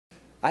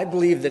I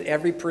believe that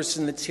every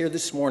person that's here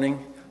this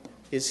morning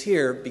is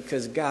here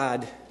because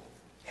God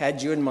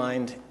had you in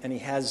mind and He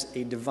has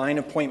a divine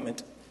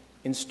appointment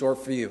in store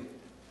for you.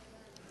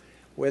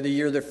 Whether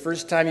you're the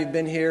first time you've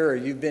been here or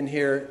you've been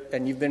here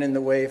and you've been in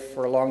the way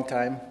for a long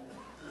time,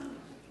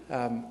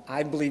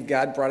 I believe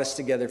God brought us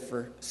together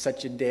for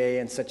such a day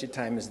and such a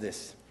time as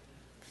this.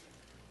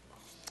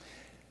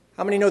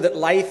 How many know that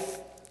life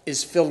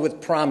is filled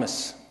with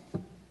promise?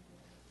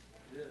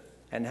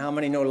 And how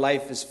many know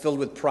life is filled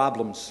with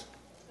problems?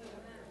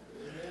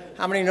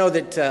 How many know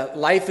that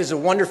life is a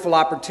wonderful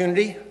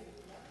opportunity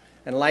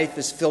and life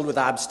is filled with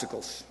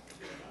obstacles?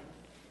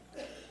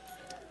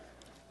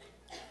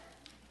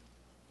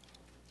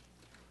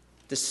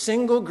 The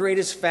single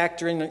greatest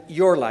factor in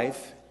your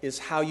life is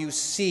how you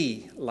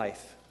see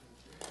life.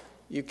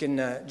 You can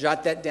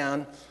jot that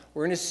down.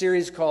 We're in a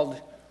series called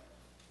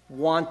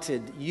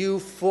Wanted, You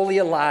Fully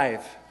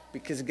Alive,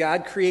 because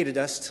God created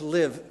us to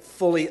live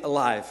fully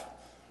alive.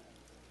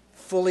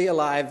 Fully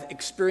alive,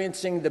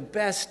 experiencing the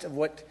best of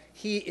what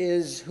He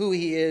is, who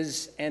He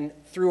is, and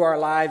through our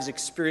lives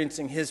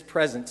experiencing His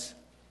presence.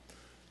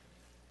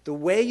 The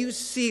way you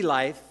see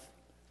life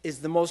is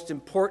the most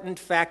important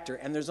factor,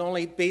 and there's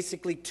only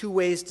basically two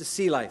ways to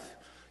see life.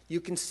 You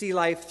can see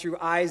life through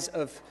eyes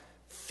of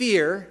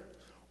fear,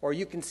 or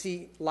you can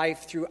see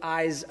life through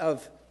eyes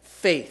of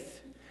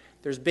faith.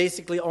 There's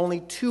basically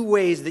only two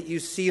ways that you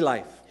see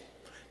life.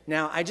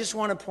 Now, I just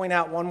want to point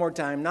out one more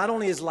time, not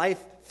only is life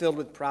filled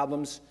with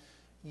problems,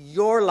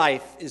 your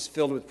life is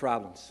filled with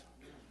problems.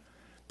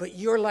 But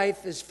your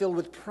life is filled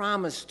with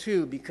promise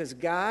too, because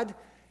God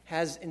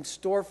has in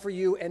store for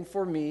you and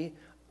for me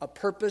a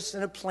purpose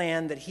and a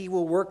plan that He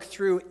will work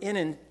through in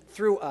and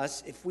through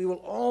us if we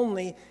will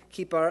only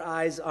keep our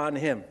eyes on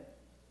Him.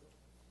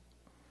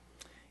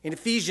 In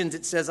Ephesians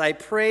it says, I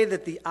pray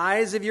that the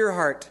eyes of your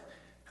heart.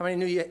 How many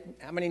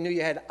knew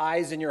you had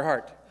eyes in your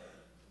heart?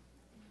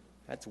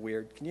 That's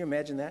weird. Can you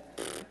imagine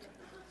that?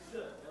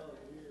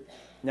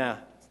 Nah,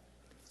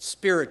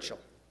 spiritual.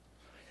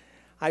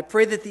 I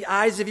pray that the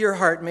eyes of your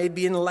heart may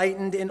be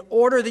enlightened in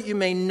order that you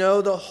may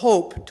know the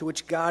hope to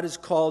which God has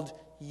called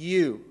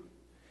you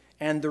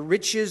and the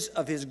riches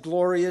of His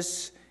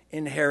glorious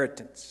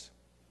inheritance.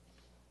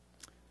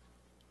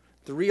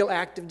 The real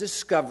act of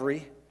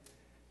discovery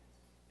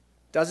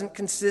doesn't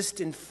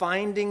consist in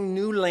finding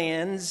new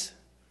lands,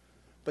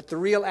 but the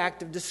real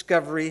act of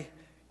discovery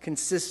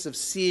consists of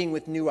seeing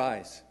with new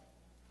eyes.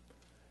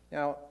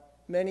 Now,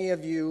 many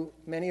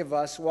of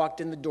us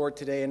walked in the door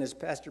today, and as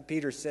Pastor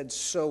Peter said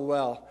so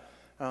well,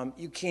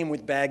 you came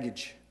with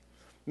baggage,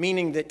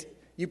 meaning that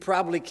you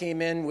probably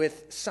came in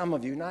with, some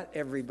of you, not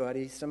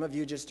everybody, some of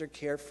you just are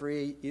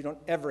carefree, you don't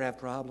ever have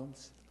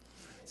problems.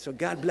 So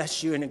God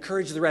bless you and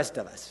encourage the rest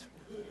of us.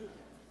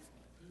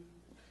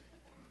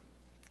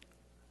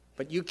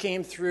 But you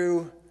came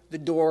through the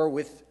door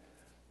with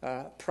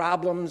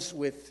problems,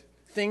 with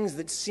things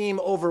that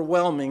seem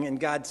overwhelming, and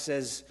God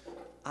says,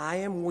 I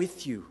am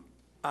with you.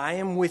 I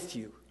am with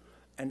you,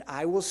 and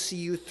I will see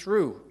you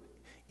through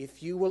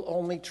if you will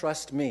only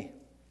trust me.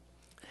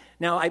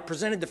 Now, I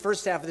presented the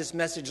first half of this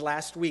message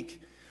last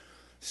week,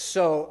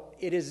 so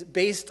it is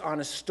based on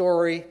a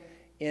story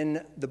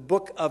in the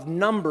book of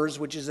Numbers,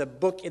 which is a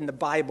book in the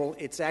Bible.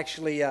 It's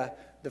actually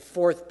the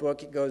fourth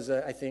book. It goes,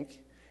 I think,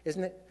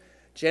 isn't it?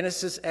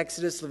 Genesis,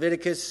 Exodus,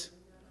 Leviticus,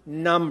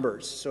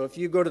 Numbers. So if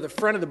you go to the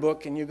front of the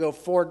book and you go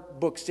 4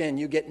 books in,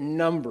 you get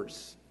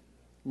Numbers.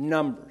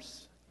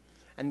 Numbers.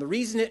 And the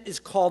reason it is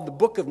called the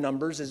book of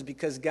Numbers is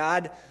because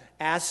God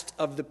asked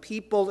of the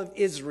people of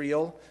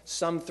Israel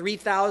some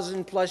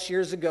 3,000 plus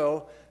years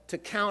ago to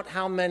count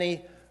how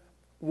many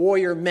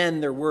warrior men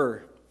there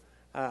were.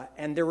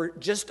 And there were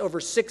just over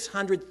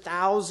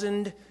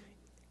 600,000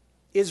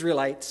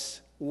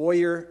 Israelites,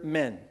 warrior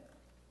men.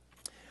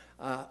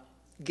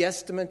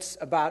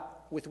 Guesstimates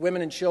about, with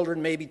women and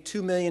children, maybe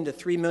 2 million to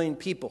 3 million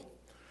people.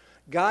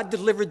 God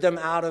delivered them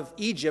out of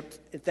Egypt.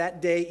 At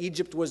that day,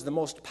 Egypt was the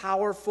most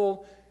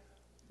powerful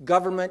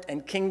government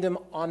and kingdom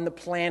on the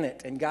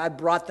planet. And God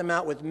brought them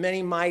out with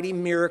many mighty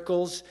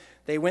miracles.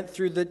 They went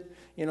through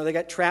they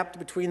got trapped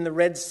between the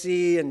Red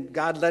Sea, and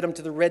God led them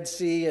to the Red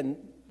Sea, and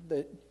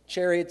the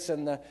chariots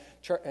and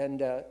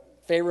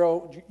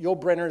Pharaoh, Yul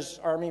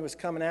Brynner's army was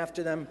coming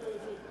after them.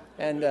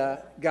 And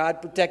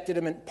God protected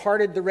them and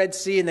parted the Red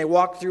Sea, and they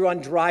walked through on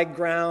dry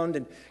ground,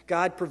 and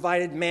God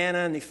provided manna,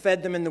 and He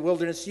fed them in the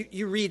wilderness.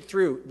 You read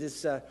through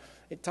this.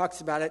 It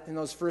talks about it in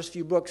those first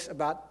few books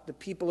about the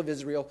people of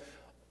Israel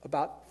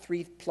about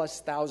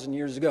 3,000+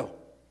 years ago.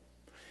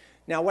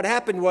 Now, what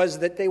happened was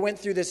that they went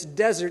through this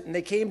desert, and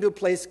they came to a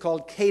place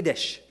called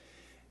Kadesh.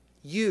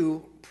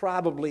 You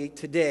probably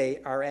today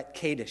are at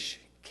Kadesh.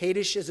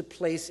 Kadesh is a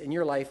place in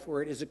your life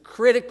where it is a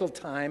critical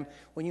time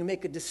when you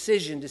make a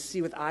decision to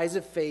see with eyes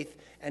of faith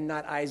and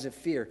not eyes of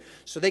fear.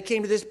 So they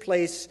came to this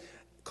place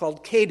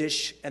called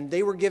Kadesh, and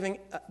they were given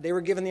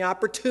the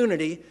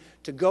opportunity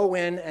to go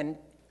in and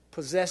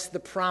possess the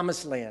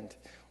promised land,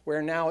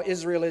 where now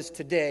Israel is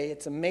today.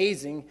 It's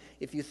amazing,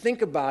 if you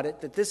think about it,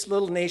 that this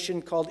little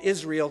nation called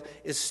Israel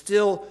is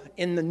still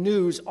in the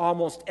news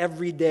almost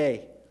every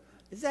day.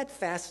 Is that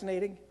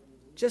fascinating?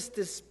 Just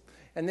this,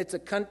 and it's a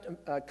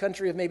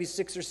country of maybe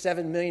 6 or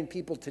 7 million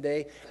people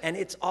today, and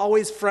it's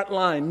always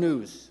frontline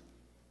news.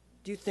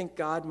 Do you think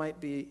God might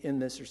be in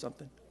this or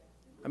something?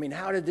 I mean,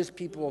 how did this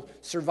people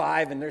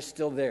survive and they're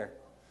still there?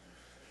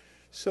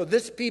 So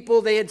this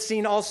people they had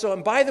seen also,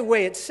 and by the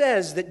way, it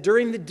says that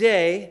during the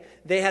day,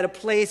 they had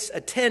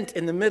a tent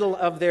in the middle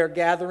of their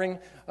gathering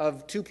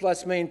of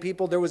 2+ million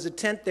people. There was a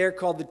tent there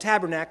called the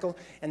tabernacle,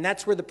 and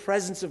that's where the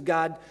presence of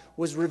God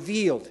was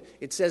revealed.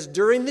 It says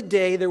during the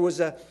day, there was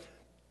a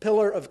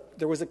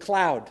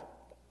cloud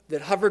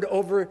that hovered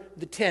over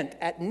the tent.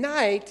 At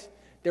night,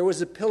 there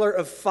was a pillar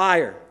of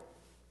fire.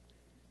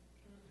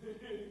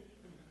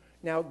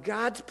 Now,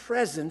 God's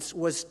presence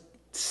was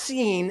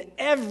seen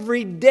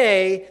every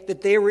day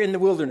that they were in the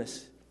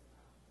wilderness.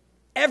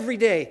 Every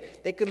day.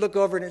 They could look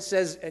over and it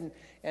says,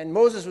 and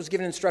Moses was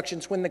given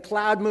instructions, when the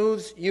cloud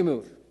moves, you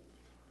move.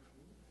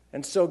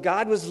 And so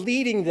God was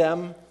leading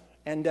them,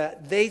 and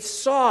they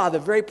saw the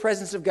very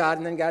presence of God,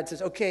 and then God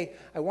says, okay,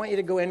 I want you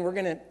to go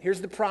in. Here's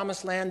the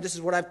promised land. This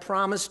is what I've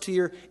promised to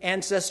your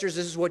ancestors.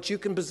 This is what you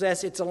can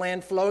possess. It's a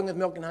land flowing with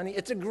milk and honey.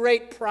 It's a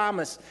great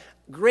promise,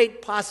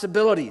 great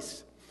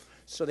possibilities.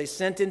 So they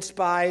sent in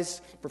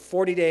spies for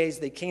 40 days.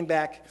 They came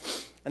back,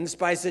 and the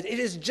spies said, it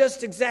is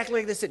just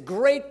exactly like they said.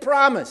 Great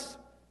promise,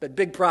 but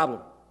big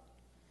problem.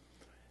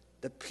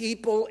 The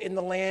people in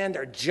the land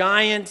are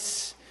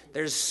giants.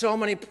 There's so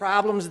many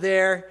problems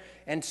there,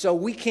 and so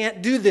we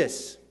can't do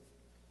this.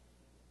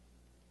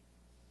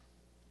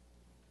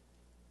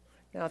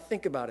 Now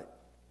think about it.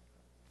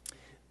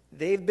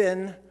 They've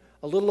been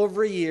a little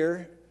over a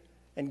year,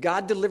 and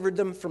God delivered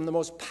them from the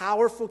most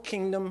powerful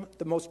kingdom,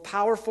 the most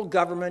powerful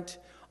government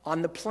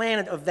on the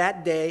planet of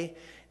that day.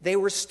 They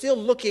were still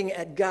looking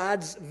at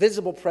God's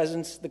visible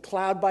presence, the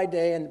cloud by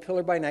day and the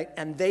pillar by night,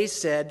 and they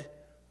said,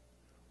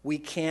 we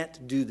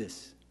can't do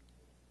this.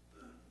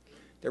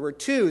 There were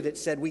 2 that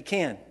said, we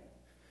can.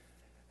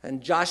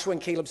 And Joshua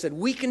and Caleb said,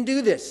 we can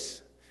do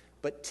this.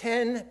 But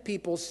 10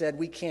 people said,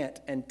 we can't.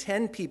 And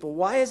 10 people,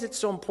 why is it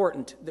so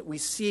important that we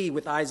see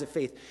with eyes of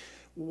faith?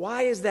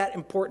 Why is that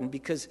important?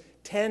 Because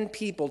 10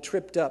 people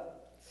tripped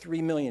up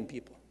 3 million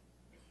people.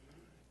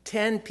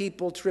 10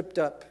 people tripped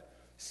up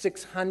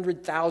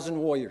 600,000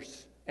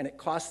 warriors, and it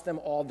cost them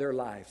all their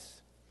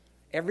lives.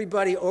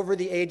 Everybody over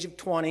the age of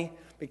 20,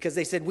 because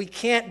they said, we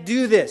can't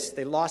do this.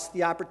 They lost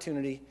the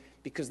opportunity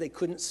because they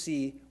couldn't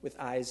see with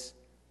eyes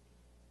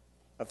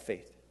of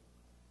faith.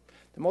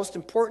 The most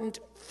important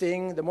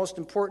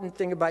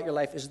thing about your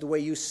life is the way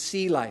you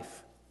see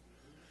life.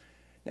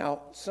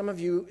 Now, some of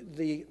you,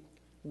 the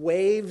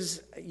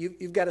waves,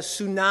 you've got a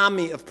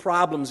tsunami of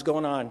problems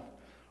going on.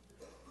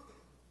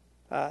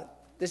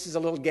 This is a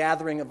little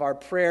gathering of our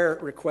prayer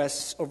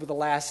requests over the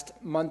last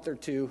month or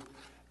two.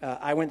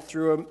 I went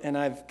through them, and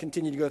I've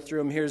continued to go through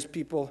them. Here's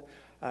people,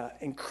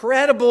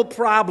 incredible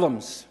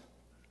problems.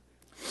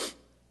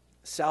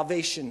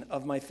 Salvation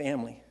of my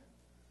family.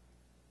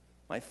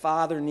 My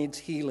father needs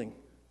healing.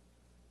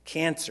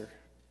 Cancer,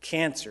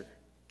 cancer,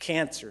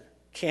 cancer,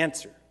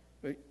 cancer.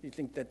 You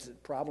think that's a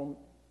problem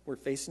we're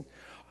facing?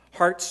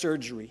 Heart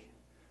surgery.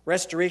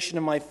 Restoration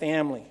of my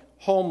family.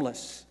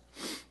 Homeless.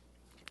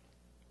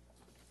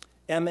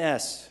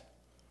 MS,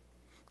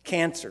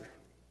 cancer,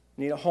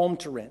 need a home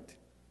to rent.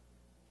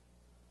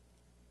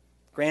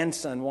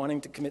 Grandson wanting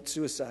to commit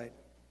suicide.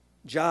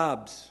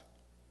 Jobs,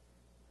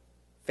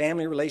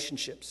 family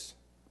relationships.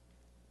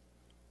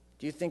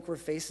 Do you think we're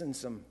facing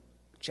some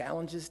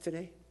challenges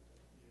today?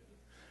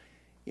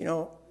 You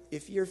know,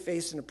 if you're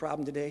facing a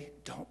problem today,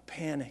 don't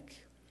panic.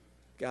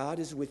 God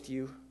is with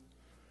you.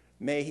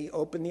 May He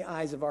open the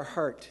eyes of our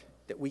heart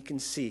that we can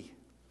see.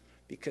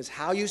 Because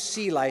how you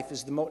see life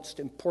is the most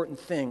important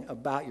thing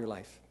about your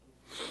life.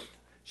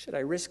 Should I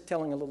risk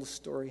telling a little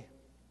story?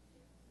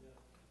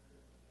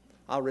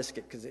 I'll risk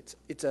it because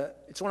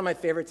it's one of my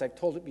favorites. I've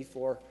told it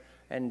before,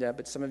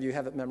 but some of you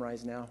have it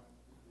memorized now.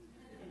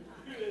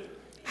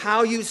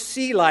 How you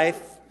see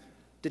life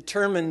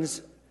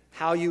determines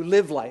how you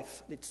live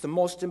life. It's the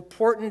most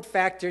important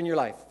factor in your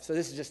life. So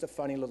this is just a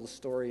funny little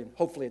story, and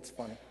hopefully it's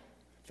funny.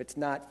 If it's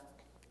not,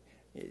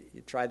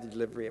 you try the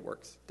delivery, it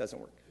works. It doesn't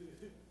work.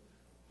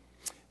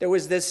 There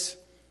was this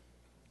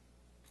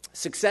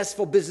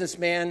successful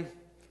businessman.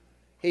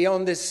 He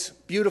owned this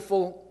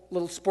beautiful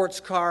little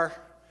sports car.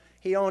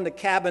 He owned a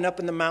cabin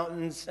up in the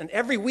mountains. And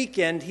every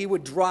weekend, he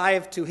would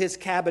drive to his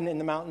cabin in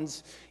the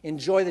mountains,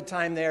 enjoy the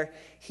time there.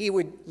 He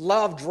would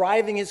love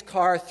driving his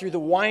car through the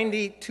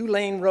windy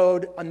 2-lane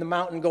road on the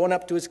mountain going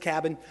up to his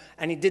cabin.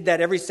 And he did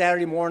that every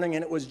Saturday morning,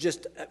 and it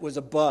was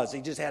a buzz.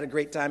 He just had a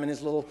great time in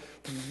his little...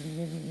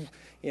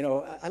 You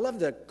know, I love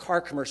the car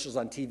commercials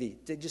on TV.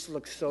 They just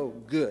look so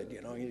good,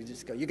 you know. You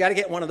just go, you got to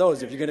get one of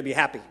those if you're going to be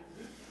happy.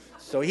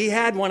 So he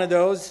had one of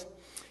those.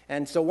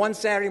 And so one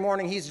Saturday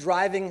morning, he's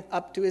driving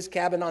up to his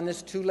cabin on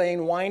this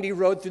 2-lane windy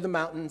road through the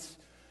mountains.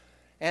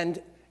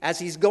 And as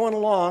he's going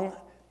along,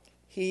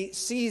 he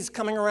sees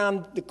coming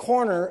around the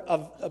corner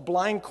of a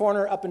blind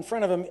corner up in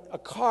front of him, a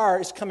car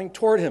is coming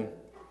toward him.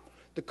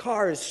 The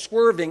car is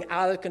swerving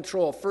out of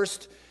control.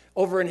 First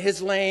over in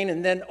his lane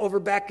and then over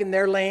back in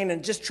their lane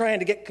and just trying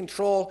to get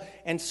control.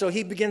 And so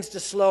he begins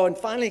to slow, and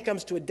finally he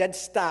comes to a dead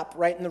stop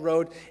right in the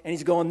road, and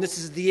he's going, this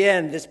is the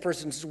end. This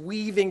person's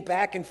weaving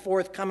back and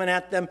forth, coming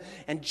at them.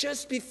 And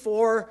just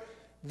before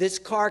this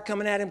car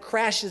coming at him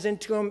crashes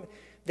into him,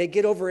 they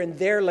get over in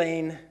their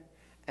lane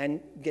and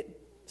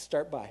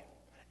start by.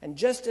 And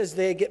just as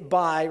they get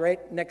by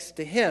right next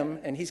to him,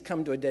 and he's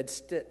come to a dead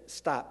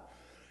stop,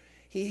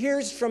 he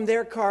hears from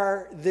their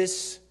car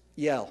this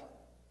yell.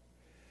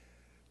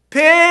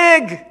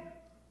 Pig!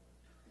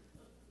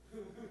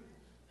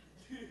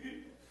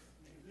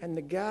 And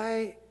the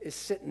guy is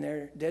sitting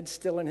there dead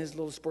still in his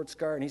little sports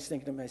car, and he's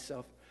thinking to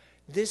himself,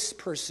 this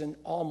person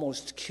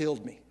almost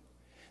killed me.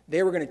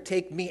 They were going to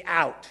take me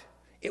out.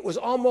 It was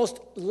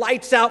almost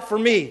lights out for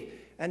me.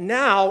 And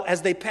now,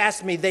 as they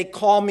pass me, they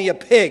call me a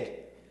pig.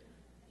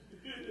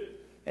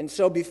 And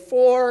so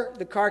before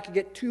the car could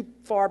get too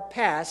far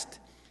past,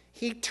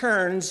 he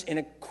turns in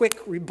a quick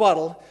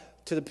rebuttal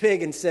to the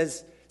pig and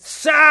says,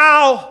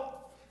 Sow!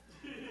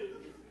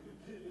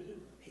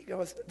 He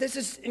goes, this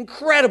is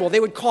incredible. They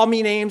would call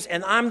me names,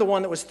 and I'm the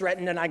one that was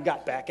threatened, and I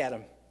got back at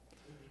him.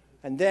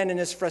 And then in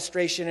his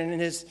frustration and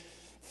in his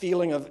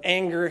feeling of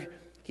anger,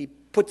 he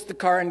puts the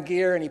car in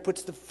gear, and he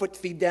puts the foot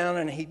feed down,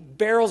 and he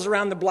barrels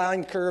around the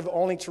blind curve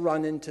only to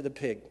run into the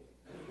pig.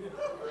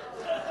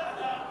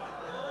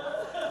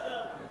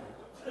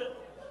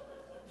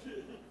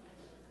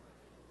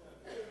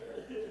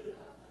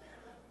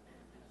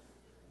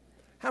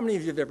 How many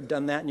of you have ever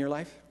done that in your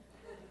life?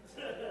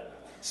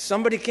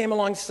 Somebody came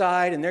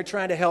alongside and they're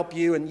trying to help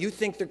you, and you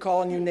think they're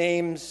calling you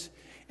names,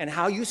 and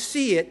how you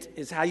see it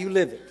is how you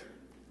live it,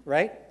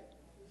 right?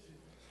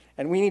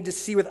 And we need to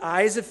see with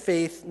eyes of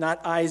faith,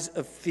 not eyes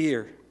of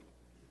fear.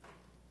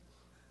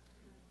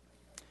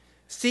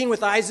 Seeing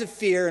with eyes of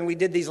fear, and we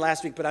did these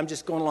last week, but I'm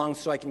just going along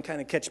so I can kind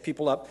of catch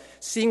people up.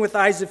 Seeing with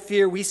eyes of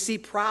fear, we see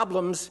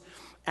problems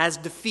as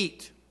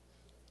defeat.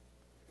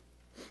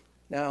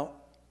 Now,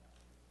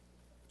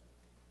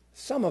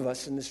 some of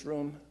us in this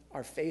room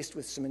are faced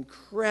with some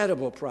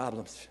incredible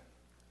problems.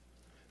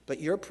 But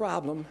your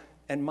problem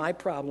and my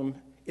problem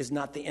is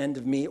not the end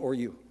of me or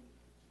you.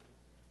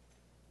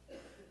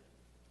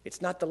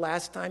 It's not the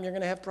last time you're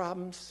going to have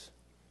problems.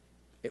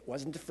 It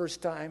wasn't the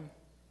first time.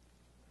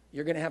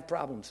 You're going to have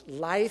problems.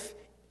 Life,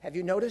 have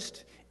you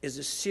noticed, is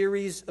a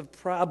series of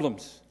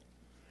problems.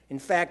 In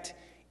fact,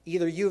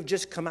 either you've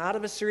just come out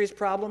of a serious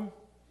problem,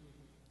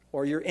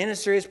 or you're in a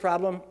serious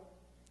problem,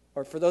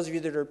 or for those of you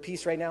that are at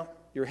peace right now,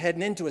 you're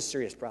heading into a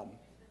serious problem.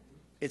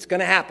 It's going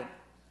to happen.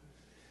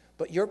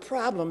 But your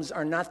problems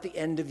are not the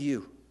end of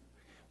you.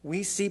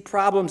 We see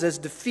problems as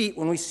defeat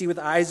when we see with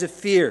eyes of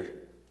fear.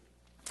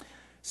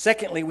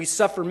 Secondly, we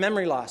suffer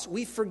memory loss.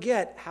 We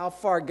forget how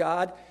far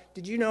God,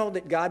 did you know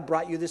that God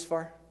brought you this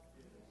far?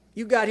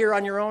 You got here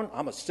on your own?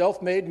 I'm a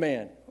self-made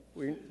man.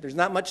 There's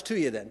not much to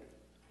you then.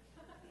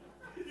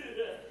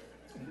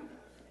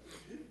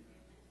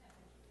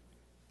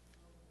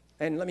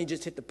 And let me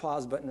just hit the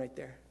pause button right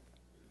there.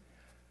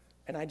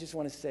 And I just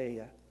want to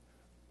say,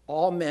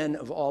 all men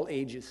of all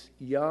ages,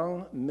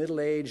 young,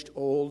 middle-aged,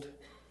 old,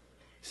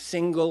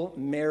 single,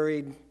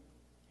 married,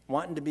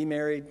 wanting to be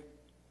married.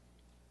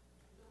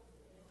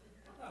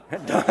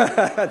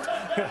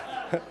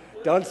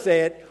 Don't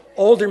say it.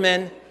 Older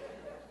men,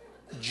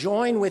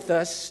 join with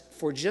us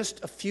for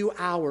just a few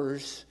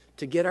hours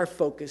to get our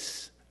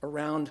focus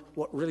around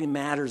what really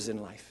matters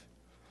in life.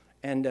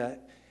 And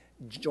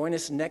join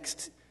us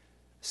next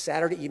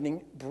Saturday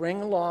evening.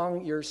 Bring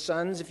along your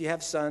sons, if you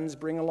have sons.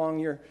 Bring along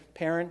your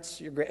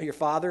parents, your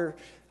father,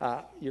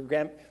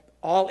 your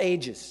all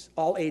ages,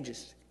 all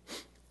ages.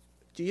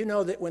 Do you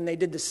know that when they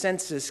did the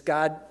census,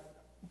 God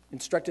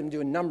instructed them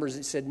doing numbers?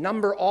 It said,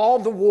 number all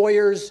the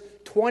warriors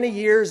 20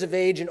 years of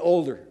age and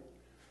older.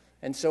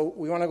 And so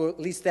we want to go at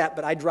least that,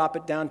 but I drop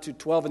it down to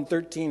 12 and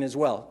 13 as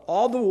well.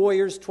 All the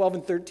warriors 12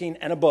 and 13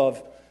 and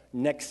above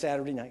next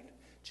Saturday night.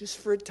 Just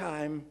for a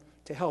time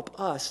to help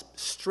us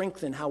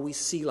strengthen how we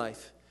see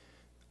life.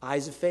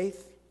 Eyes of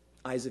faith,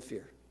 eyes of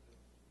fear.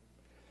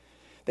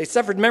 They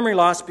suffered memory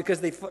loss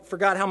because they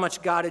forgot how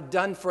much God had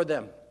done for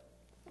them.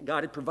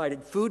 God had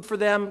provided food for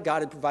them.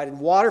 God had provided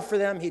water for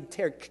them. He'd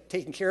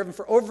taken care of them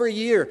for over a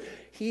year.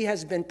 He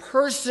has been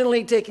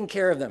personally taking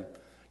care of them.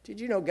 Did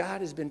you know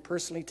God has been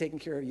personally taking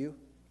care of you?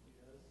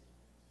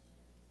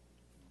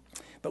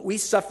 But we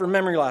suffer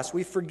memory loss.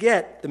 We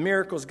forget the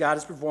miracles God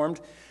has performed.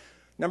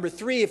 Number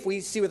 3, if we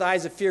see with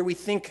eyes of fear, we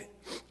think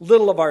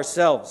little of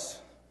ourselves.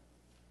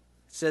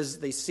 It says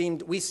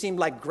we seemed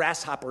like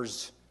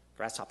grasshoppers.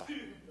 Grasshopper.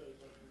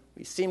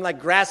 We seemed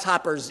like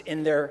grasshoppers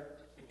in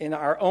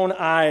our own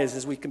eyes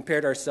as we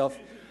compared ourselves.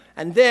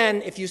 And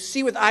then, if you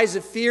see with eyes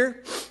of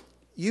fear,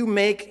 you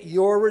make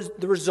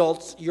the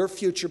results, your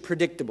future,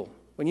 predictable.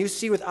 When you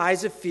see with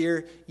eyes of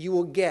fear, you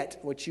will get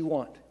what you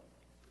want.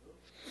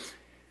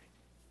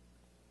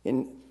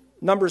 In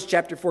Numbers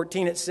chapter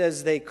 14, it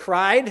says they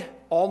cried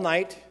all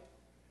night,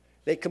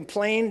 they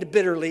complained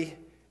bitterly,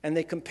 and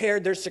they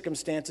compared their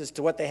circumstances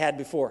to what they had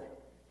before.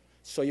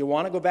 So you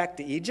want to go back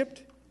to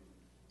Egypt?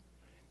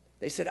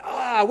 They said,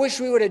 I wish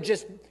we would have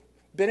just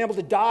been able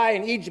to die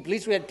in Egypt. At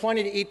least we had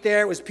plenty to eat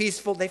there. It was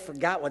peaceful. They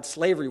forgot what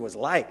slavery was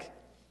like.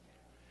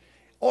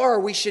 Or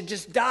we should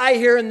just die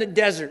here in the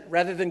desert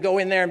rather than go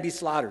in there and be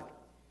slaughtered.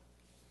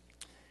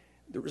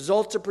 The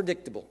results are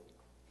predictable.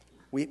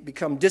 We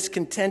become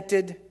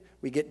discontented.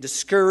 We get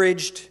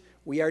discouraged.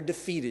 We are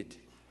defeated.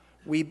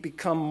 We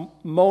become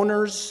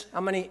moaners.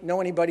 How many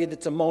know anybody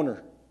that's a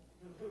moaner?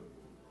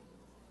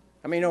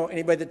 How many know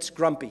anybody that's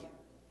grumpy?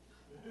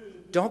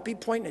 Don't be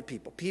pointing at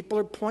people. People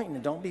are pointing,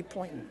 and don't be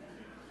pointing.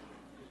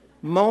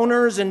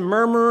 Moaners and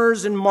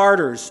murmurers and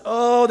martyrs.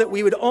 Oh, that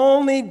we would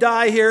only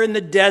die here in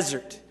the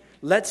desert.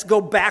 Let's go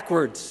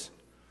backwards.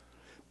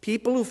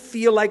 People who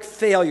feel like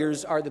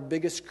failures are the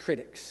biggest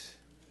critics.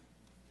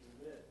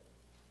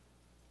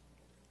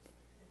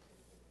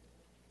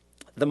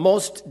 The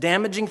most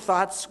damaging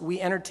thoughts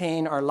we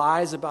entertain are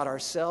lies about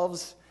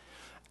ourselves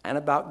and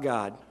about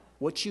God.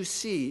 What you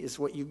see is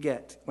what you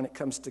get when it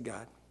comes to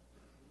God.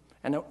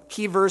 And a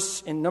key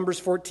verse in Numbers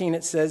 14,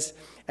 it says,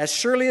 "As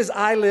surely as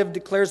I live,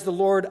 declares the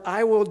Lord,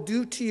 I will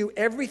do to you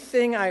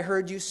everything I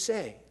heard you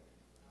say."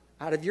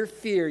 Out of your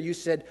fear, you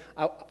said,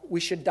 we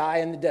should die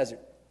in the desert.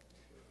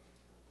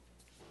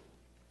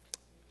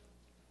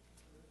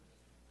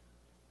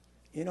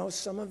 You know,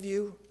 some of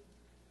you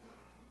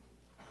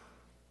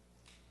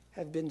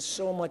have been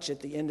so much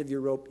at the end of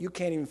your rope, you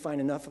can't even find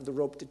enough of the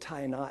rope to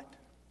tie a knot.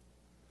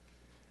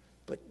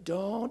 But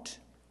don't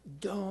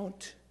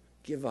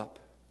give up.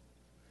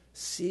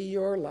 See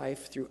your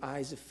life through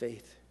eyes of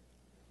faith.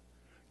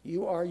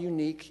 You are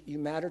unique. You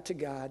matter to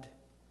God.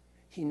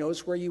 He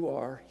knows where you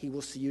are. He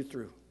will see you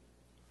through.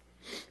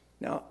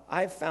 Now,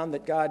 I've found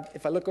that God,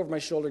 if I look over my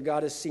shoulder,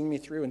 God has seen me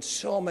through in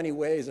so many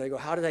ways. I go,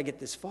 how did I get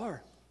this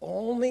far?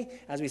 Only,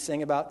 as we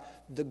sang about,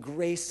 the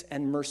grace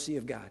and mercy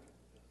of God.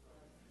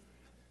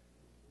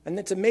 And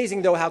it's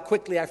amazing, though, how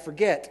quickly I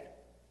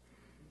forget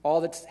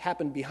all that's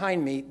happened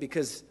behind me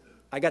because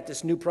I got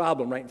this new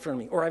problem right in front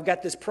of me. Or I've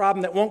got this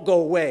problem that won't go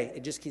away.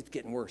 It just keeps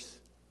getting worse.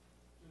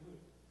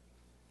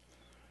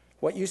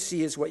 What you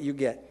see is what you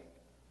get.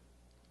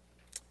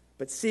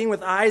 But seeing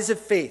with eyes of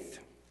faith,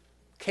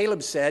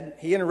 Caleb said,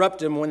 he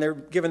interrupted him when they're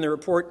given the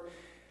report,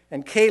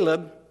 and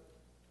Caleb,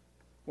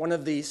 one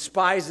of the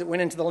spies that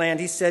went into the land,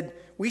 he said,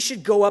 "We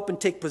should go up and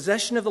take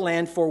possession of the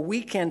land, for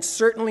we can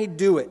certainly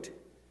do it."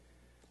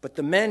 But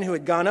the men who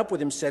had gone up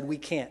with him said, "We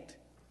can't."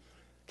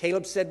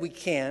 Caleb said, "We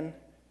can."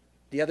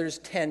 The others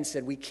 10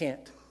 said, "We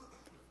can't."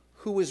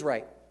 Who was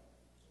right?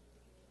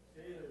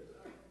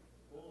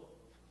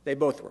 They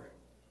both were.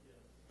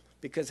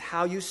 Because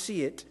how you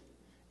see it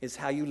is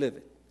how you live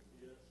it.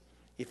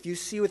 If you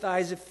see with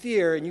eyes of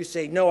fear and you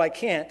say, "No, I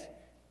can't,"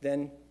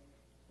 then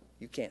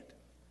you can't.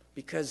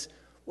 Because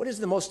what is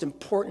the most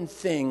important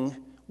thing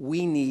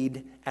we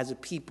need as a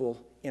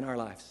people in our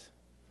lives?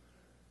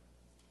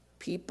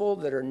 People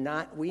that are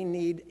not, we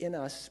need in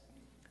us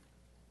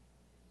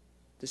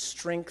the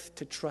strength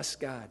to trust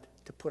God,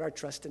 to put our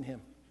trust in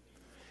Him.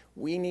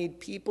 We need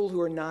people who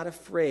are not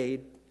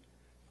afraid,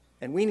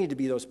 and we need to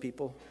be those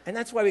people. And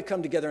that's why we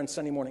come together on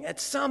Sunday morning. At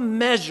some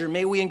measure,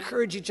 may we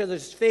encourage each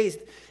other's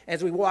faith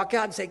as we walk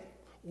out and say,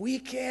 we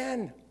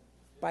can.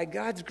 By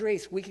God's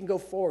grace, we can go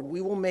forward.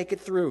 We will make it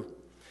through.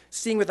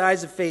 Seeing with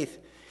eyes of faith,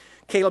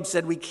 Caleb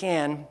said we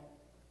can.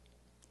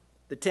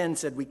 The 10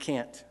 said we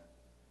can't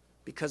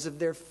because of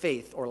their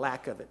faith or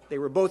lack of it. They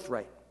were both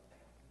right.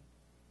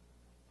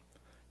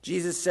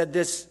 Jesus said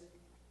this.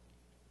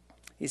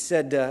 He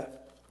said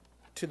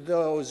to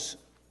those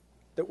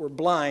that were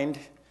blind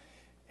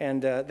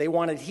and they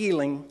wanted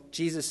healing,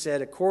 Jesus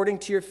said, "According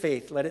to your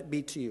faith, let it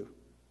be to you."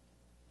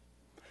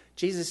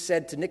 Jesus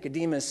said to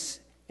Nicodemus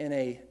in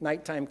a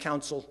nighttime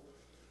council,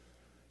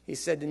 he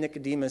said to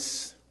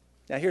Nicodemus,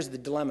 now here's the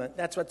dilemma.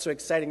 That's what's so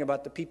exciting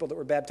about the people that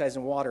were baptized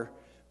in water,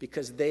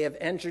 because they have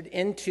entered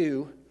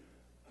into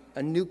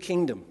a new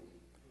kingdom.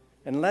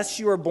 Unless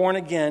you are born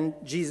again,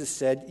 Jesus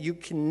said, you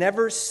can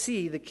never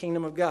see the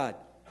kingdom of God.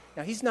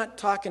 Now, he's not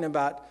talking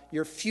about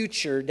your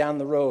future down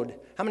the road.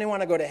 How many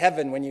want to go to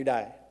heaven when you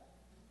die?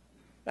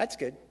 That's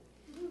good.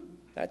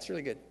 That's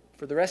really good.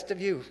 For the rest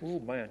of you, oh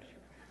man.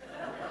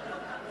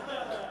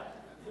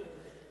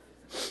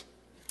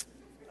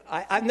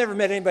 I've never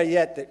met anybody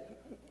yet that,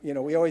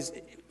 we always,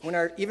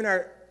 even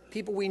our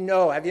people we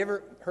know, have you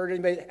ever heard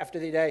anybody after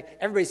they die?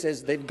 Everybody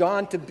says they've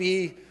gone to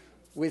be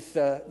with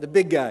the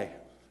big guy.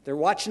 They're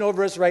watching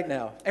over us right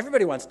now.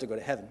 Everybody wants to go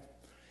to heaven.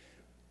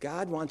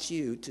 God wants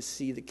you to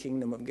see the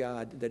kingdom of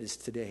God that is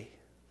today.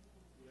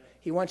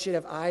 He wants you to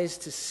have eyes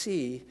to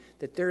see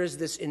that there is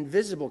this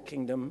invisible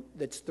kingdom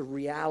that's the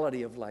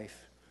reality of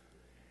life.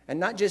 And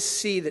not just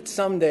see that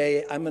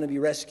someday I'm going to be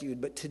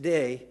rescued, but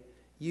today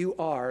you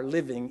are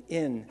living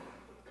in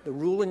the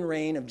rule and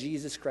reign of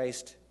Jesus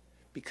Christ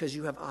because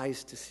you have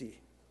eyes to see.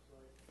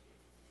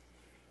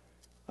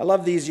 I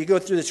love these. You go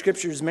through the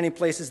scriptures many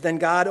places. Then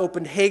God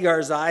opened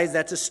Hagar's eyes.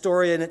 That's a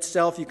story in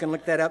itself. You can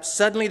look that up.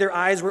 Suddenly their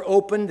eyes were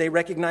opened. They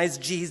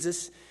recognized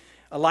Jesus.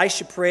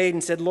 Elisha prayed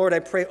and said, Lord, I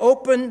pray,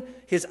 open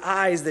his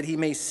eyes that he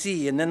may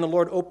see. And then the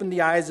Lord opened the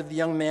eyes of the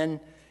young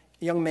man,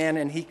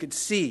 and he could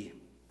see.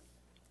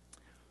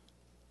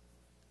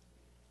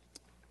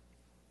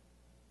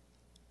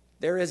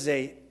 There is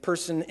a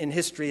person in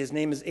history, his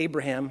name is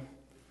Abraham.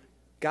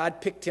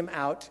 God picked him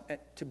out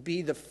to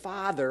be the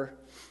father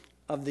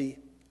of the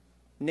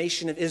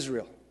nation of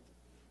Israel.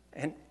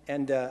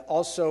 And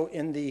also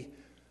in the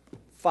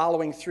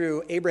following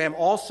through, Abraham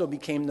also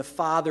became the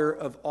father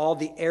of all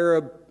the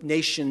Arab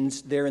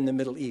nations there in the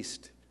Middle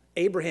East.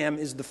 Abraham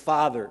is the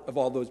father of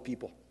all those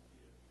people.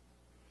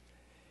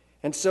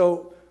 And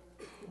so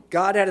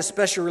God had a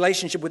special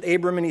relationship with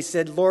Abram, and he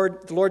said, the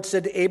Lord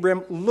said to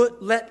Abram,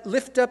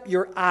 lift up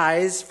your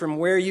eyes from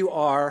where you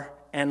are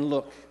and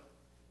look.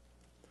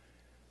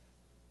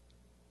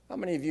 How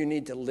many of you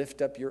need to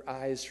lift up your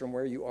eyes from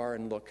where you are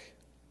and look?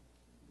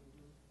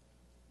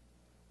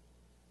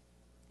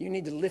 You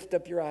need to lift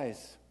up your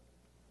eyes.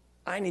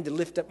 I need to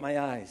lift up my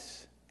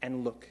eyes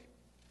and look.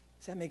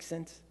 Does that make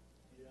sense?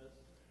 Yes.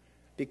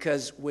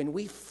 Because when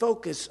we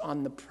focus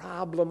on the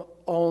problem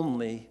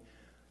only,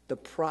 the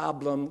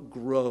problem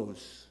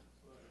grows.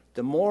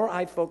 The more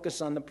I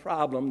focus on the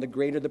problem, the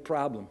greater the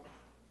problem.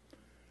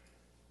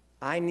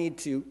 I need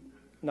to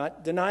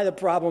not deny the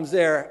problem's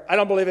there. I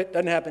don't believe it.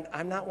 Doesn't happen.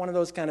 I'm not one of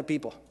those kind of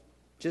people.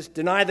 Just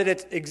deny that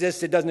it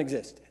exists. It doesn't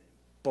exist.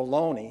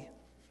 Baloney.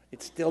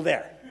 It's still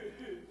there.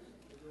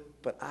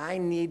 But I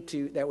need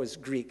to, that was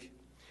Greek.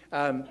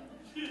 I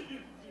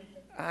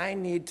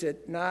need to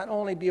not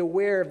only be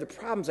aware of the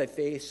problems I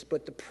face,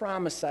 but the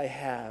promise I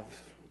have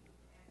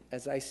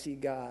as I see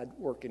God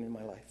working in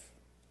my life.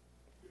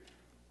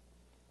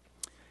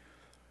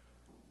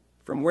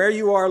 From where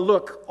you are,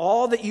 look,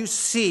 all that you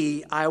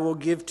see I will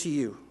give to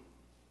you.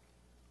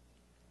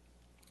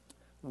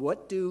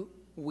 What do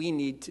we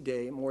need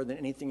today more than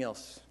anything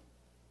else?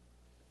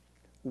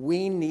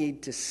 We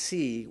need to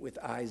see with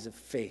eyes of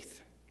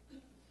faith.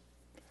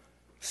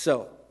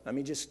 So, let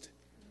me just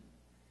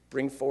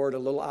bring forward a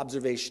little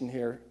observation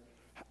here.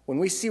 When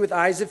we see with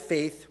eyes of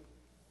faith,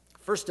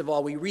 first of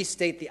all, we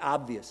restate the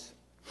obvious.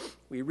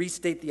 We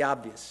restate the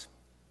obvious.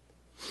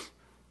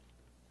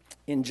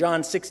 In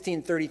John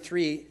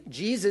 16:33,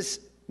 Jesus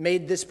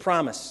made this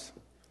promise.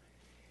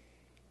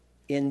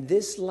 In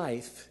this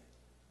life,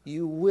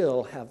 you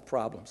will have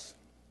problems.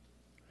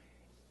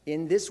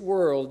 In this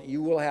world,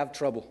 you will have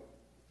trouble.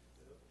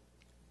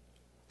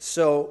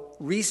 So,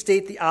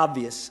 restate the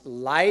obvious.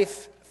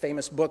 Life,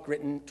 famous book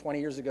written 20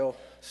 years ago,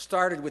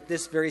 started with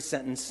this very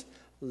sentence: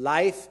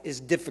 life is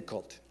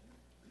difficult.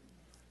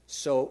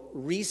 So,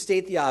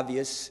 restate the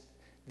obvious.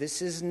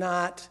 This is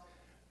not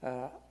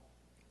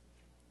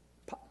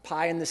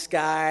pie in the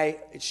sky.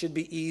 It should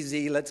be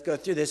easy. Let's go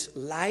through this.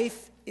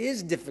 Life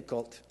is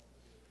difficult.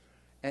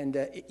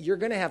 And you're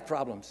going to have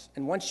problems.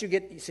 And once you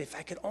say, if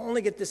I could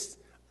only get this,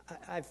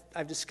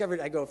 I've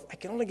discovered, if I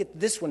can only get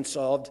this one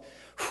solved,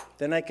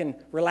 then I can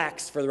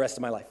relax for the rest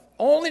of my life.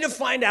 Only to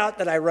find out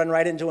that I run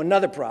right into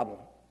another problem.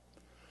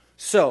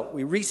 So,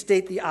 we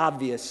restate the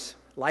obvious.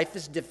 Life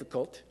is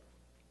difficult.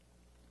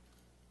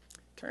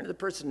 Turn to the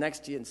person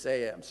next to you and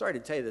say, I'm sorry to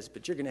tell you this,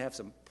 but you're going to have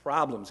some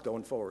problems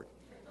going forward.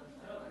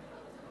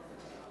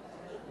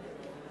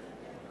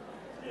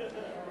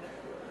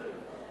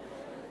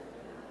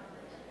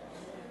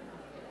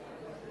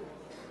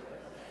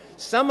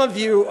 Some of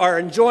you are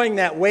enjoying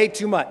that way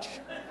too much.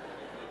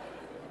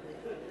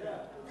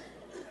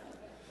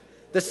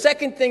 The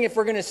second thing, if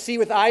we're going to see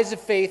with eyes of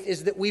faith,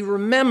 is that we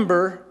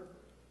remember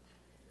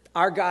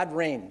our God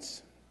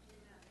reigns.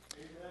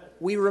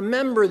 We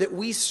remember that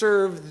we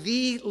serve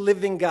the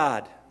living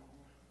God.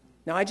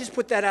 Now, I just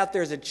put that out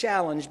there as a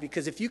challenge,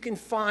 because if you can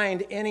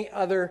find any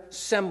other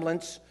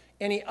semblance,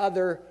 any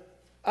other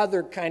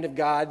kind of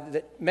God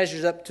that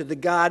measures up to the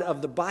God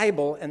of the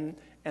Bible and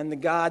the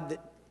God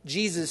that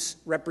Jesus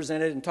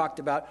represented and talked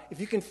about,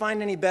 if you can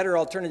find any better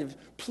alternatives,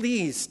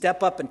 please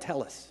step up and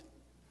tell us.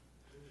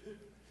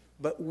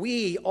 But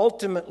we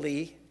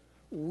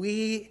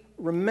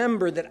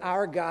remember that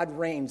our God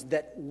reigns,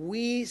 that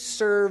we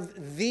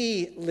serve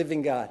the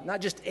living God,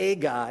 not just a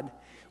God.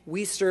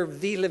 We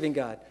serve the living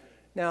God.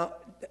 Now,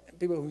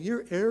 people go,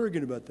 you're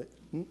arrogant about that.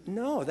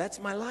 No, that's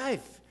my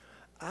life.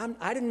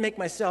 I didn't make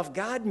myself.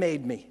 God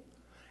made me.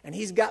 And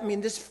he's got me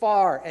this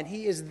far, and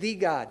he is the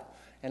God.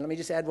 And let me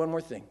just add one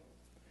more thing.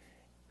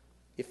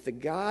 If the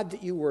God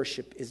that you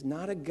worship is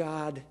not a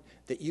God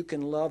that you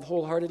can love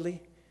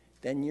wholeheartedly,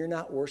 then you're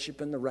not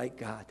worshiping the right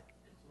God.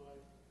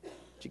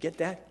 Did you get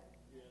that?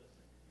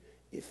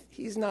 If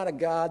he's not a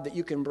God that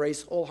you can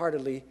embrace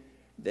wholeheartedly,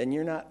 then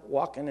you're not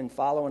walking and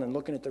following and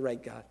looking at the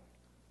right God.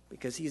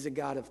 Because he's a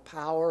God of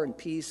power and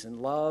peace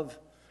and love.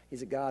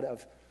 He's a God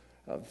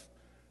of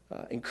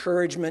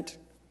encouragement.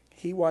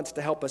 He wants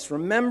to help us.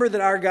 Remember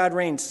that our God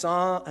reigns.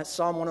 Psalm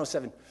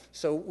 107.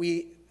 So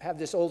we have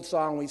this old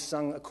song. We've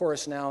sung a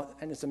chorus now,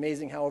 and it's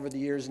amazing how over the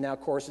years now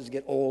choruses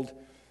get old.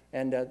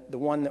 And the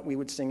one that we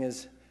would sing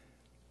is,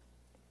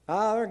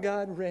 our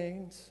God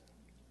reigns.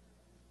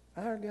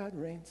 Our God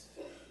reigns.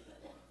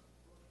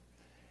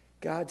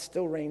 God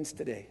still reigns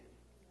today.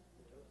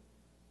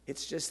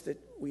 It's just that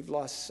we've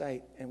lost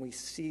sight, and we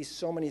see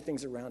so many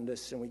things around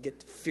us, and we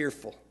get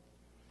fearful.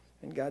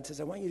 And God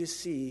says, I want you to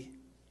see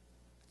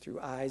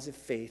through eyes of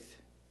faith,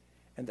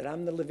 and that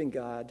I'm the living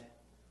God,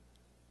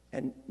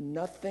 And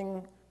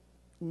nothing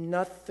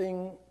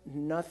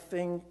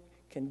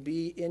can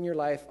be in your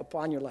life,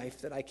 upon your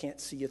life, that I can't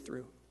see you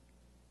through.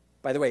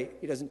 By the way,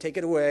 he doesn't take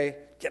it away.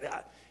 Get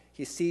out.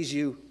 He sees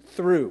you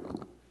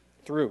through.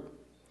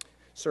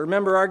 So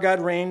remember, our God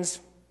reigns.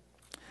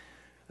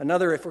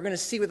 Another, if we're going to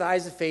see with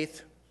eyes of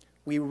faith,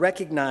 we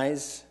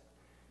recognize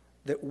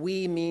that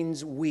we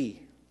means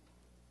we.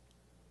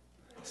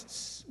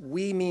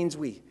 We means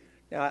we.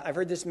 Now, I've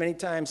heard this many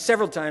times,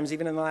 several times,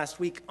 even in the last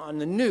week on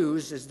the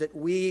news, is that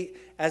we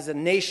as a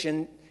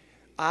nation,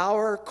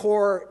 our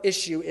core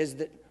issue is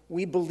that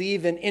we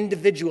believe in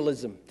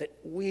individualism, that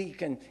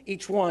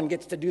each one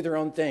gets to do their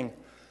own thing.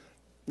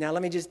 Now,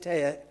 let me just tell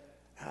you,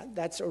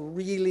 that's a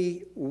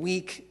really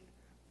weak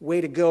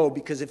way to go,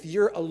 because if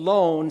you're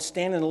alone,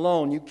 standing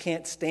alone, you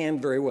can't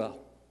stand very well.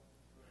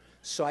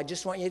 So I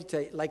just want you to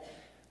tell you, like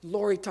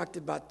Lori talked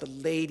about the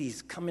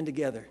ladies coming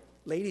together.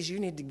 Ladies, you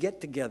need to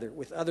get together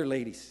with other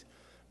ladies.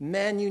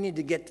 Men, you need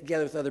to get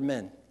together with other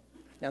men.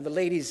 Now, the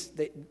ladies,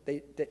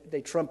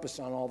 they trump us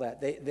on all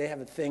that. They have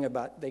a thing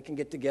about they can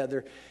get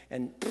together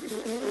and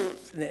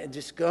it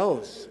just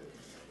goes.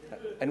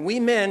 And we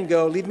men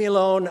go, leave me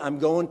alone, I'm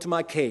going to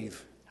my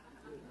cave.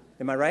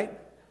 Am I right?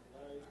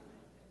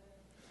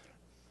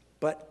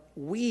 But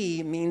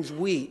we means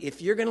we.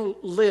 If you're going to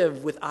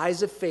live with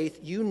eyes of faith,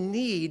 you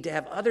need to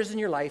have others in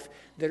your life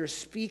that are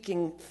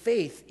speaking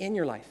faith in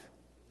your life.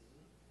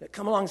 That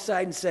come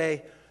alongside and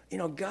say,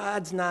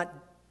 God's not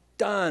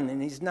done,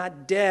 and he's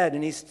not dead,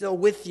 and he's still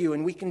with you,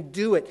 and we can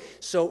do it.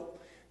 So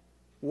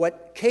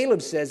what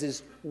Caleb says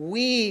is,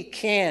 we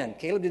can.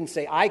 Caleb didn't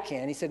say, I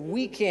can. He said,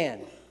 we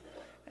can.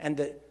 And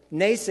the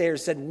naysayers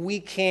said, we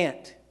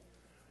can't.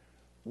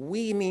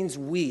 We means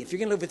we. If you're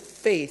going to live with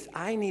faith,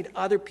 I need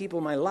other people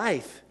in my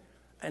life.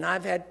 And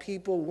I've had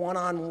people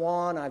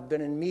one-on-one. I've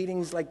been in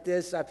meetings like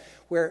this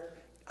where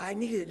I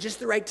needed it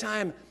just the right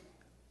time.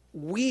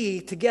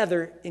 We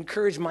together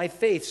encourage my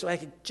faith so I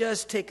could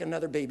just take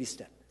another baby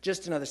step.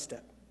 Just another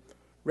step.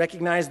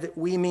 Recognize that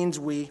we means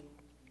we.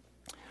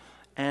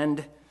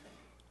 And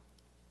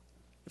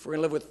if we're going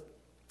to live with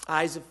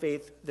eyes of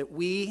faith, that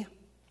we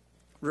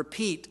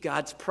repeat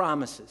God's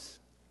promises.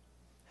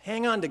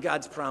 Hang on to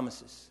God's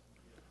promises.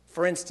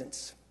 For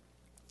instance,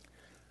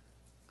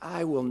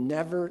 I will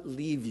never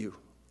leave you.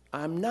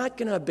 I'm not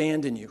going to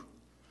abandon you.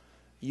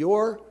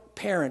 Your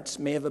parents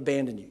may have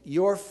abandoned you.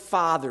 Your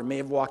father may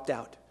have walked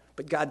out.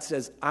 But God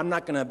says, I'm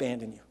not going to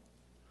abandon you.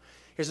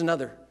 Here's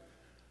another.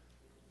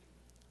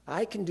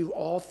 I can do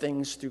all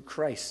things through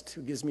Christ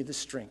who gives me the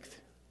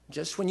strength.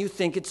 Just when you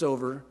think it's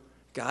over,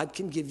 God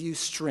can give you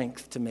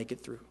strength to make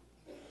it through.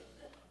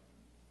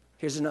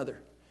 Here's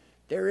another.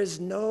 There is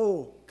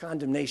no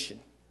condemnation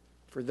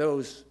for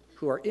those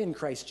who are in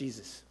Christ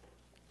Jesus.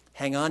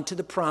 Hang on to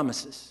the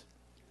promises.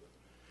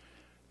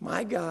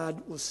 My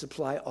God will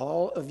supply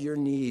all of your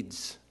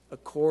needs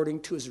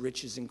according to his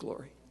riches and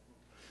glory.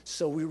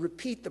 So we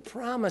repeat the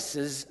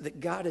promises that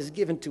God has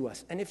given to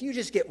us. And if you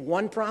just get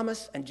one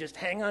promise and just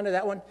hang on to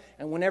that one,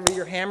 and whenever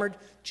you're hammered,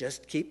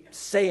 just keep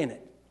saying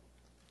it.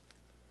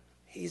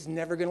 He's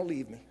never going to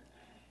leave me.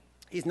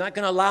 He's not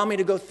going to allow me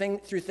to go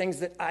through things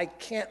that I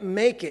can't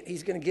make it.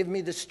 He's going to give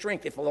me the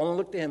strength, if I'll only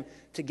look to him,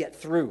 to get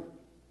through.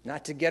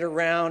 Not to get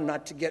around,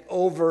 not to get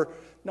over,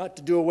 not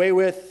to do away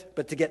with,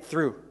 but to get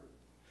through.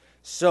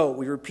 So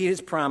we repeat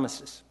his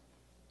promises.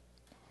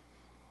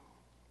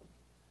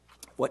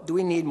 What do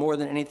we need more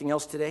than anything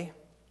else today?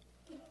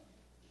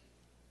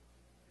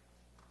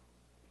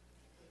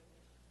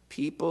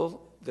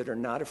 People that are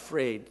not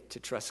afraid to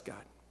trust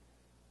God.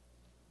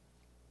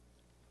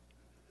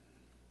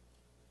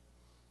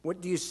 What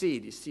do you see?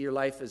 Do you see your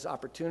life as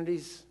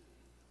opportunities,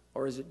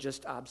 or is it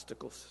just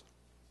obstacles?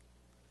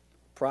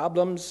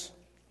 Problems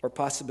or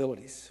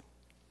possibilities?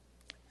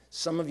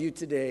 Some of you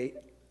today,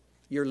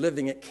 you're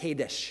living at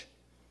Kadesh,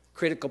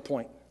 critical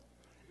point,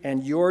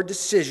 and your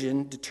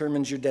decision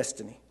determines your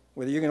destiny.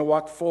 Whether you're going to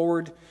walk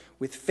forward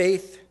with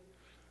faith,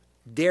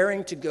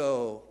 daring to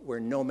go where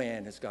no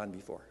man has gone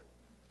before.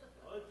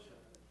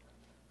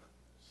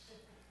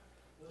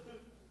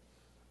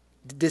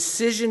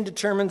 Decision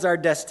determines our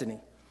destiny.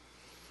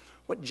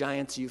 What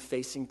giants are you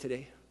facing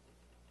today?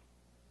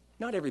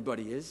 Not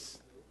everybody is,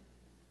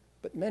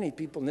 but many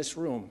people in this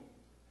room.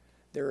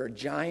 There are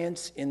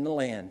giants in the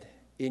land,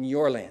 in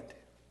your land.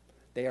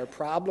 They are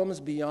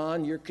problems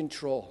beyond your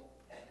control.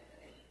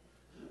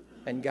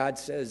 And God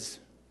says,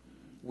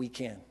 we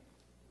can.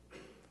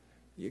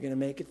 You're going to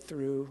make it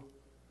through.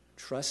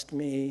 Trust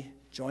me.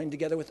 Join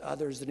together with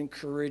others that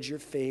encourage your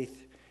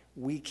faith.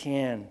 We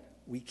can.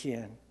 We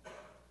can.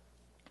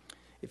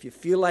 If you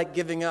feel like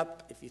giving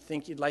up, if you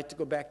think you'd like to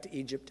go back to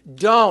Egypt,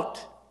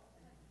 don't.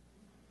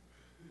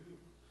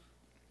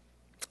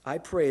 I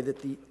pray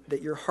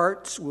that your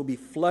hearts will be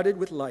flooded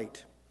with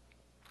light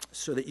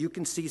so that you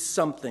can see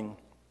something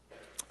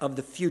of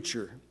the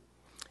future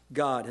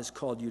God has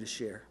called you to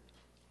share.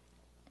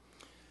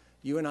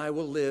 You and I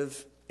will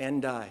live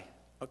and die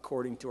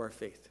according to our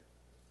faith.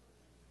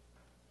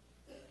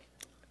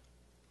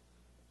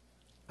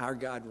 Our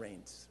God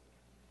reigns.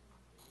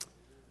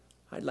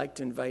 I'd like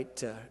to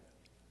invite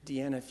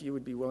Deanna, if you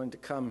would be willing to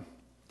come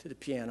to the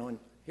piano. And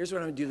here's what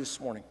I'm going to do this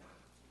morning.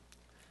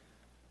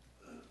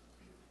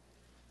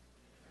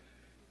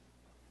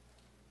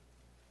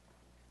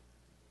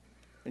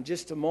 In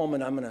just a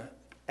moment, I'm going to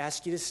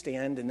ask you to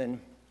stand, and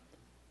then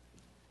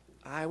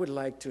I would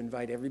like to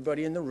invite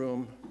everybody in the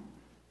room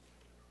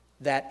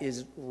that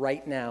is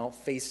right now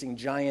facing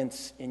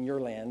giants in your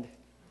land,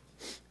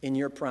 in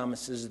your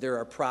promises. There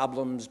are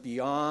problems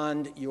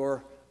beyond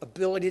your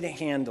ability to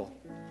handle.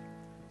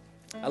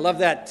 I love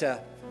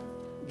that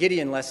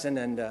Gideon lesson,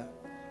 and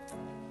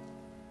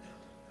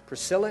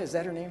Priscilla, is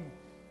that her name?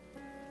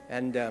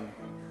 And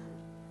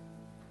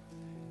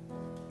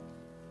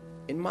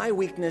in my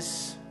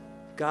weakness,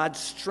 God's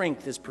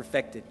strength is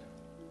perfected.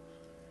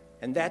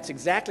 And that's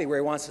exactly where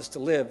he wants us to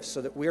live,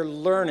 so that we're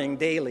learning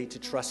daily to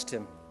trust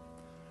him.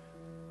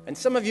 And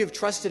some of you have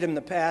trusted him in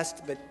the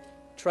past, but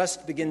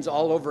trust begins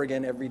all over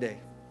again every day.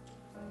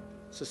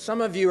 So some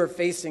of you are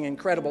facing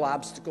incredible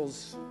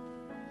obstacles,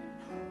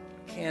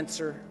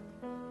 cancer,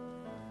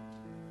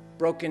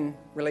 broken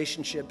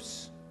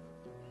relationships.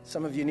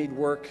 Some of you need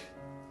work.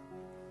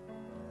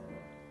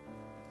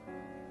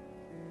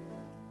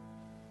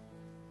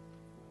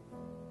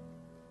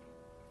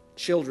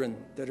 Children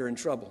that are in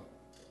trouble.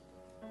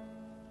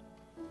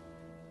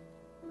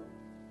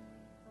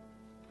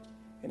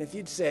 And if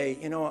you'd say,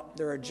 you know,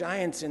 there are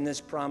giants in this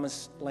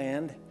promised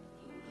land,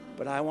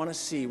 but I want to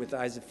see with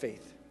eyes of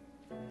faith.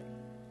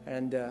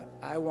 And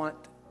I want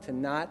to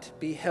not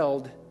be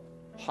held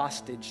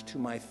hostage to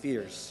my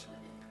fears.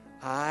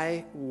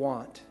 I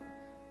want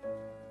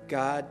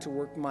God to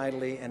work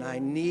mightily, and I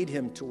need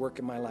him to work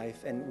in my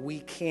life, and we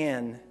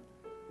can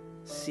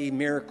see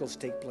miracles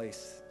take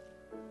place.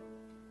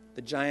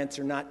 The giants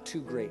are not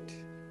too great.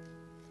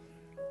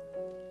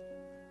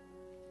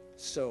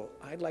 So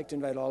I'd like to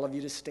invite all of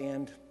you to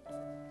stand.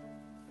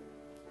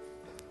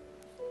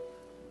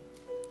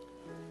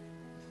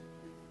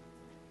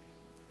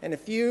 And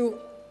if you,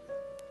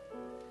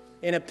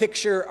 in a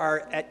picture,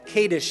 are at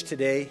Kadesh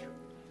today,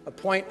 a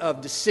point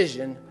of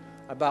decision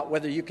about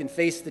whether you can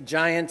face the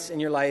giants in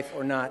your life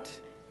or not,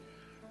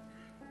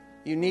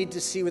 you need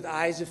to see with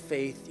eyes of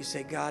faith. You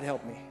say, God,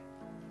 help me.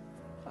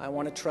 I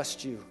want to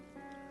trust you.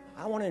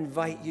 I want to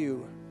invite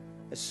you,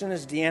 as soon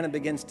as Deanna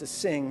begins to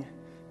sing,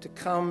 to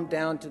come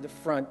down to the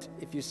front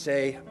if you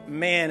say,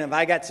 man, have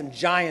I got some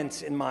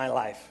giants in my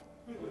life.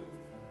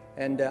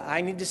 And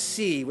I need to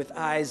see with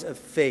eyes of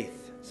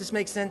faith. Does this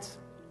make sense?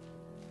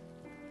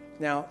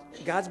 Now,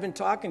 God's been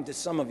talking to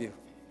some of you.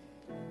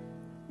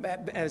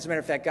 As a matter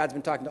of fact, God's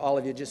been talking to all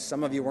of you, just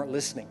some of you weren't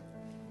listening.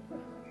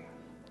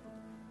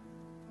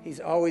 He's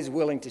always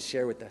willing to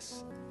share with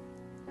us.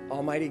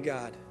 Almighty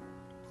God,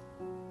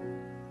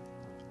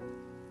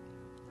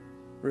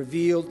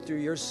 revealed through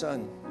your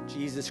Son,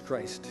 Jesus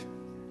Christ,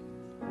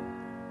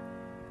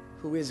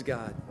 who is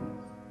God.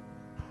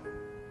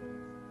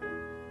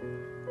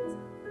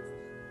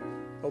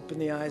 Open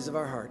the eyes of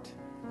our heart.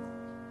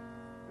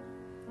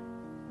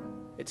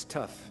 It's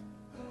tough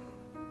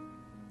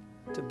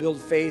to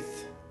build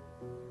faith,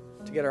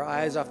 to get our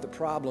eyes off the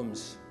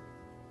problems.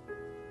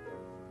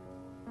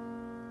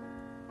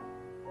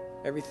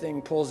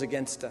 Everything pulls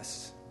against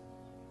us.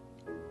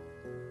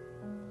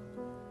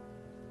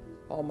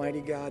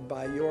 Almighty God,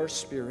 by your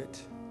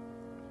Spirit,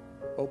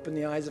 open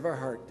the eyes of our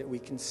heart that we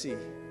can see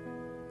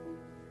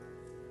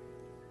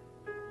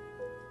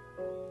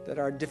that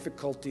our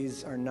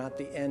difficulties are not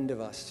the end of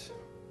us,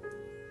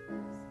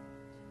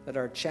 that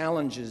our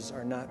challenges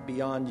are not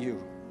beyond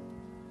you,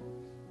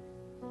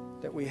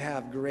 that we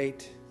have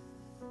great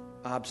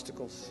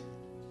obstacles,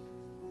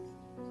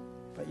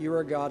 but you are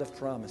a God of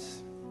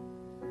promise.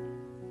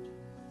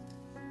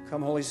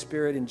 Come, Holy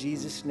Spirit, in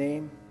Jesus'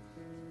 name.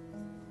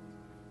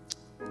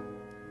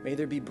 May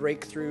there be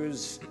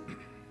breakthroughs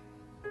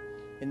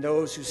in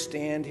those who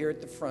stand here at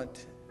the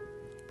front,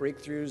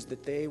 breakthroughs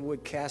that they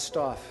would cast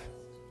off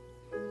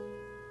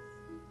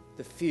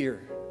the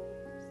fear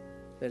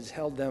that has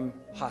held them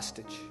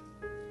hostage,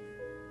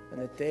 and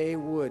that they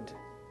would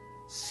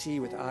see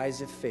with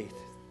eyes of faith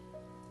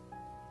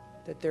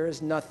that there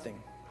is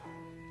nothing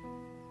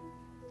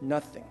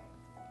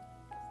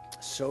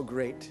so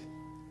great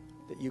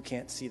that you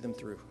can't see them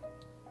through,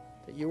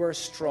 that you are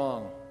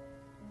strong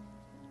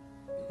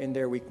in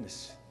their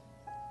weakness.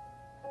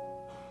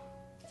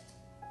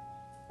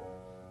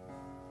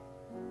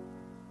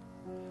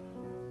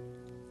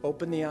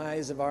 Open the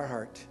eyes of our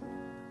heart.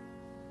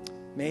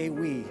 May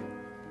we,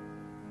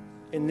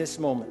 in this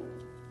moment,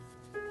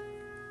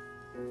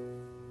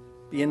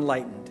 be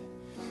enlightened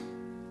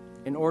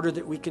in order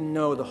that we can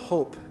know the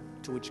hope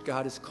to which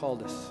God has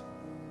called us,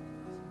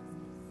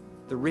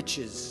 the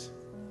riches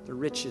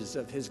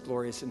of his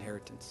glorious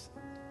inheritance.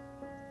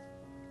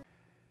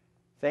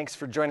 Thanks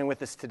for joining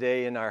with us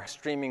today in our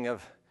streaming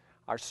of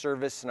our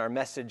service and our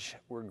message.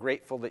 We're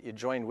grateful that you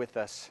joined with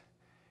us.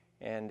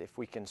 And if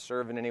we can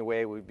serve in any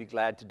way, we'd be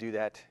glad to do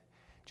that.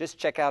 Just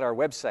check out our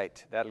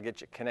website. That'll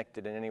get you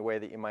connected in any way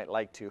that you might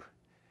like to.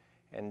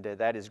 And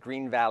that is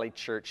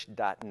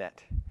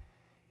greenvalleychurch.net.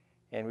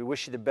 And we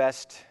wish you the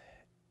best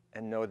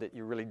and know that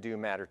you really do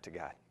matter to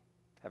God.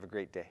 Have a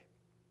great day.